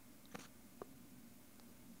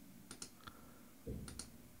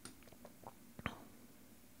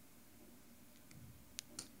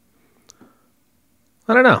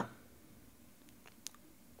 I don't know.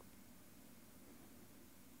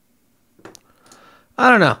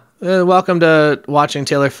 I don't know. Welcome to watching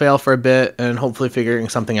Taylor fail for a bit and hopefully figuring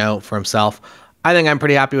something out for himself. I think I'm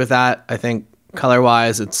pretty happy with that. I think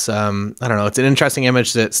color-wise, it's, I don't know, it's an interesting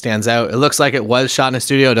image that stands out. It looks like it was shot in a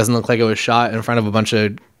studio. It doesn't look like it was shot in front of a bunch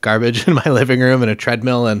of garbage in my living room and a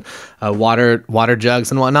treadmill and water jugs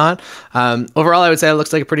and whatnot. Overall, I would say it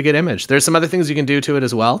looks like a pretty good image. There's some other things you can do to it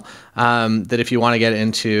as well, that if you want to get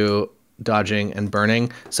into dodging and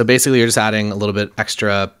burning. So basically you're just adding a little bit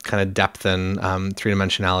extra kind of depth and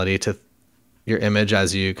three-dimensionality to your image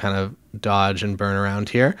as you kind of dodge and burn around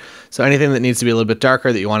here. So anything that needs to be a little bit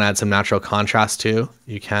darker that you want to add some natural contrast to,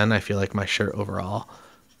 you can. I feel like my shirt overall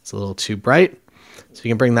is a little too bright. So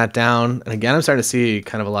you can bring that down. And again, I'm starting to see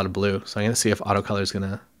kind of a lot of blue. So I'm going to see if auto color is going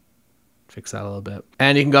to fix that a little bit.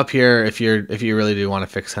 And you can go up here if you really do want to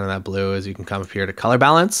fix kind of that blue, is you can come up here to color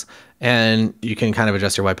balance and you can kind of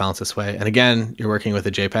adjust your white balance this way. And again, you're working with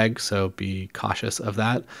a JPEG, so be cautious of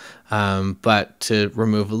that. But to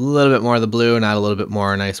remove a little bit more of the blue and add a little bit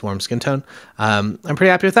more nice warm skin tone, I'm pretty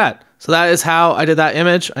happy with that. So that is how I did that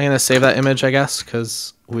image. I'm going to save that image, I guess,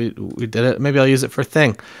 because we did it. Maybe I'll use it for a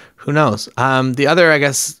thing. Who knows? The other, I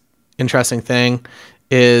guess, interesting thing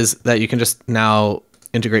is that you can just now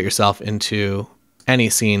integrate yourself into any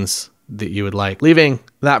scenes that you would like. Leaving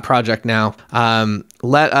that project now,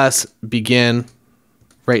 let us begin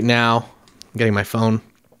right now. I'm getting my phone.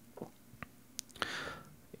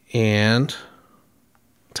 And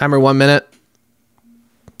timer 1 minute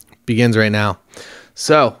begins right now.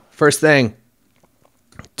 So first thing,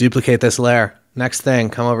 duplicate this layer. Next thing,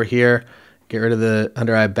 come over here, get rid of the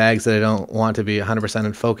under eye bags that I don't want to be 100%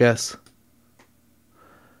 in focus.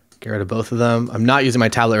 Get rid of both of them. I'm not using my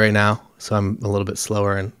tablet right now, so I'm a little bit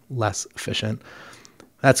slower and less efficient.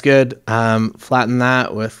 That's good. Flatten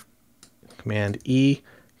that with Command E.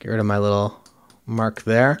 Get rid of my little mark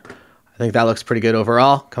there. I think that looks pretty good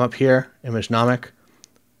overall. Come up here, ImageNomic.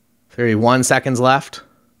 31 seconds left.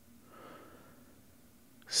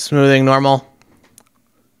 Smoothing normal.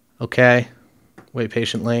 Okay. Wait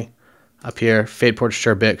patiently. Up here, fade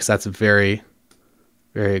portraiture a bit because that's very,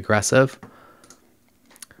 very aggressive.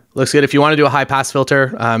 Looks good. If you want to do a high pass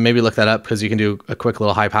filter, maybe look that up because you can do a quick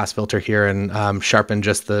little high pass filter here and sharpen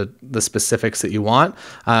just the specifics that you want.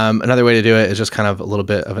 Another way to do it is just kind of a little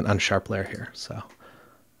bit of an unsharp layer here. So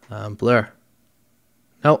blur.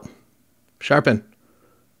 Nope. Sharpen.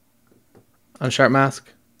 Unsharp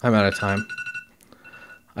mask. I'm out of time.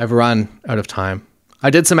 I've run out of time. I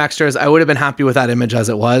did some extras. I would have been happy with that image as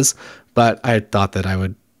it was, but I thought that I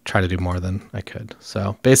would try to do more than I could.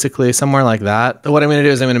 So basically somewhere like that. What I'm going to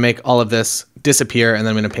do is I'm going to make all of this disappear and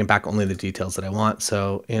then I'm going to paint back only the details that I want.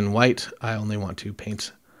 So in white, I only want to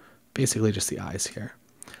paint basically just the eyes here.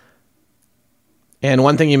 And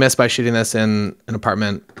one thing you miss by shooting this in an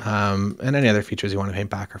apartment, and any other features you want to paint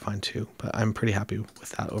back are fine too, but I'm pretty happy with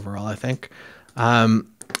that overall, I think.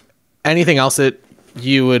 Anything else that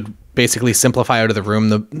you would basically simplify out of the room,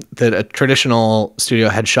 that a traditional studio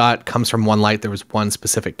headshot comes from one light. There was one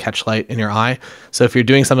specific catch light in your eye. So if you're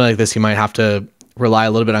doing something like this, you might have to rely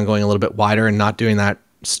a little bit on going a little bit wider and not doing that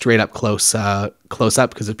straight up close up,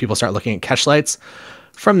 because if people start looking at catch lights,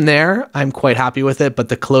 from there, I'm quite happy with it. But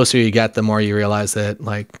the closer you get, the more you realize that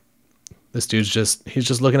like this dude's he's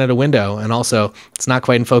just looking at a window, and also it's not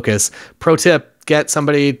quite in focus. Pro tip, get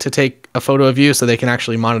somebody to take a photo of you so they can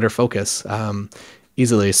actually monitor focus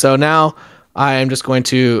easily. So now I'm just going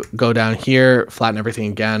to go down here, flatten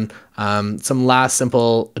everything again. Some last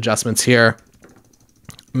simple adjustments here.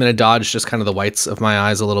 I'm going to dodge just kind of the whites of my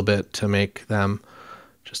eyes a little bit to make them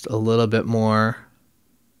just a little bit more,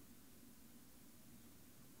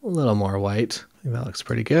 white. I think that looks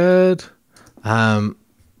pretty good. I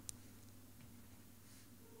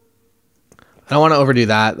don't want to overdo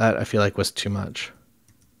that. That I feel like was too much.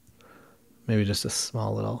 Maybe just a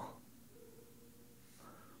small little,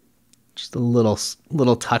 just a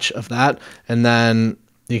little touch of that. And then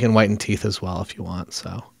you can whiten teeth as well if you want.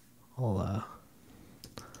 So I'll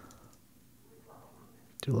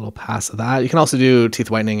do a little pass of that. You can also do teeth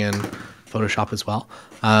whitening in Photoshop as well.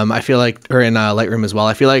 I feel like, or in Lightroom as well.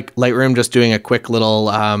 I feel like Lightroom, just doing a quick little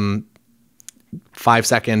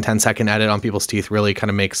 5-second, 10-second edit on people's teeth really kind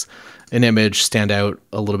of makes an image stand out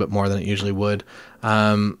a little bit more than it usually would.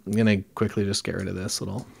 I'm going to quickly just get rid of this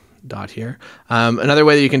little dot here. Another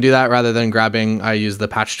way that you can do that, rather than grabbing, I used the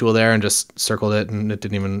patch tool there and just circled it and it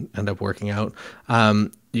didn't even end up working out.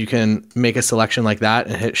 You can make a selection like that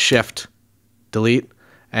and hit Shift, Delete,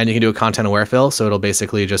 and you can do a content aware fill. So it'll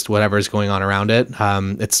basically just whatever's going on around it.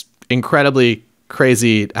 It's incredibly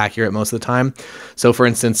crazy accurate most of the time. So for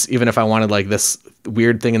instance, even if I wanted like this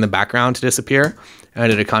weird thing in the background to disappear, and I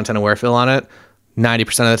did a content aware fill on it, 90%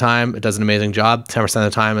 of the time it does an amazing job. 10% of the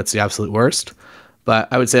time it's the absolute worst. But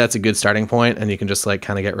I would say that's a good starting point, and you can just like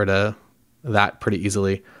kind of get rid of that pretty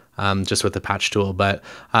easily just with the patch tool. But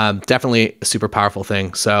definitely a super powerful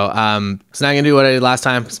thing. So so now I'm gonna do what I did last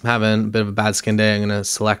time because I'm having a bit of a bad skin day. I'm gonna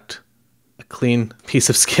select a clean piece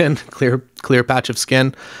of skin, clear patch of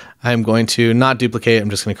skin. I'm going to not duplicate.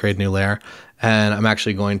 I'm just going to create a new layer, and I'm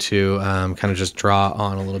actually going to kind of just draw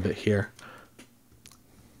on a little bit here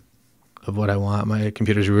of what I want. My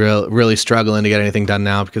computer's really struggling to get anything done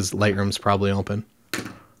now because Lightroom's probably open.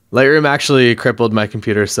 Lightroom actually crippled my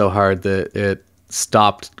computer so hard that it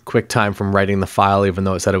stopped QuickTime from writing the file, even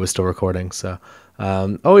though it said it was still recording. So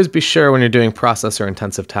always be sure when you're doing processor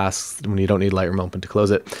intensive tasks, when you don't need Lightroom open, to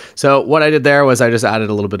close it. So what I did there was I just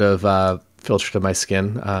added a little bit of filter to my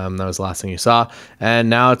skin. That was the last thing you saw. And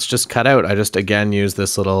now it's just cut out. I just, again, use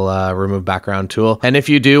this little remove background tool. And if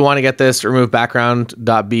you do want to get this remove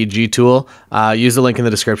background.bg tool, use the link in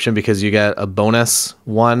the description because you get a bonus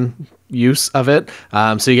one use of it.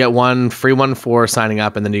 So you get one free one for signing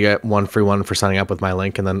up, and then you get one free one for signing up with my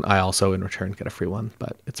link. And then I also in return get a free one,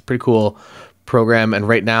 but it's a pretty cool program. And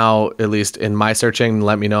right now, at least in my searching,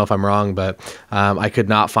 let me know if I'm wrong, but I could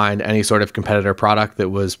not find any sort of competitor product that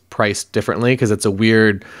was priced differently, because it's a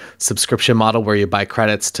weird subscription model where you buy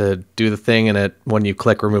credits to do the thing, and when you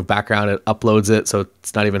click remove background, it uploads it, so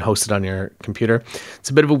it's not even hosted on your computer.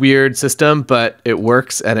 It's a bit of a weird system, but it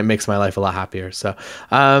works and it makes my life a lot happier. So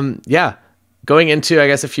yeah, going into, I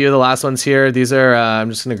guess, a few of the last ones here. These are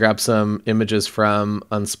I'm just going to grab some images from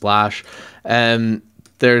Unsplash, and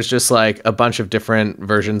there's just like a bunch of different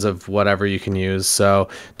versions of whatever you can use. So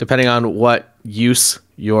depending on what use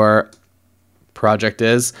your project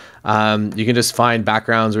is, you can just find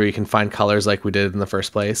backgrounds, or you can find colors like we did in the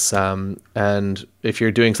first place. And if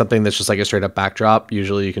you're doing something that's just like a straight up backdrop,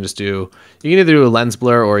 usually you can either do a lens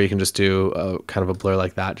blur, or you can just do a kind of a blur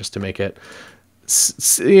like that, just to make it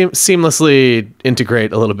seamlessly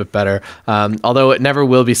integrate a little bit better, although it never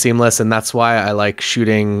will be seamless. And that's why I like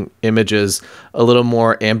shooting images a little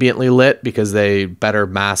more ambiently lit, because they better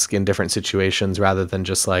mask in different situations rather than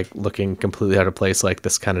just like looking completely out of place like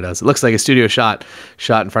this kind of does. It looks like a studio shot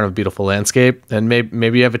in front of a beautiful landscape, and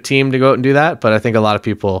maybe you have a team to go out and do that, but I think a lot of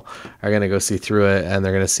people are going to go see through it, and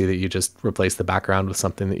they're going to see that you just replace the background with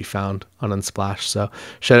something that you found on Unsplash. So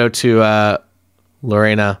shout out to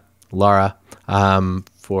Lara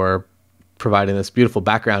for providing this beautiful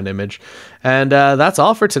background image. And that's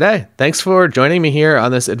all for today. Thanks for joining me here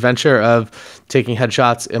on this adventure of taking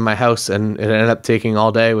headshots in my house, and it ended up taking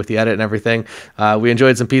all day with the edit and everything. We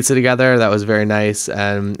enjoyed some pizza together. That was very nice.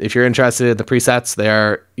 And if you're interested in the presets, they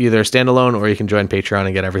are either standalone, or you can join Patreon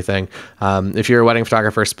and get everything. If you're a wedding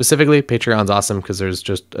photographer specifically, Patreon's awesome because there's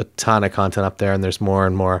just a ton of content up there, and there's more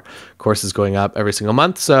and more courses going up every single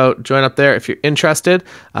month. So join up there if you're interested.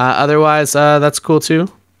 Otherwise, that's cool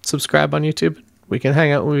too. Subscribe on YouTube. We can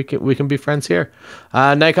hang out. We can be friends here.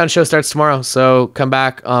 Nikon show starts tomorrow, so come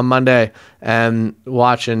back on Monday and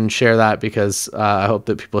watch and share that, because I hope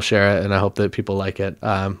that people share it, and I hope that people like it.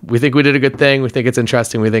 We think we did a good thing. We think it's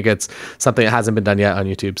interesting. We think it's something that hasn't been done yet on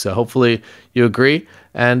YouTube. So hopefully you agree,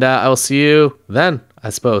 and I will see you then, I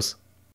suppose.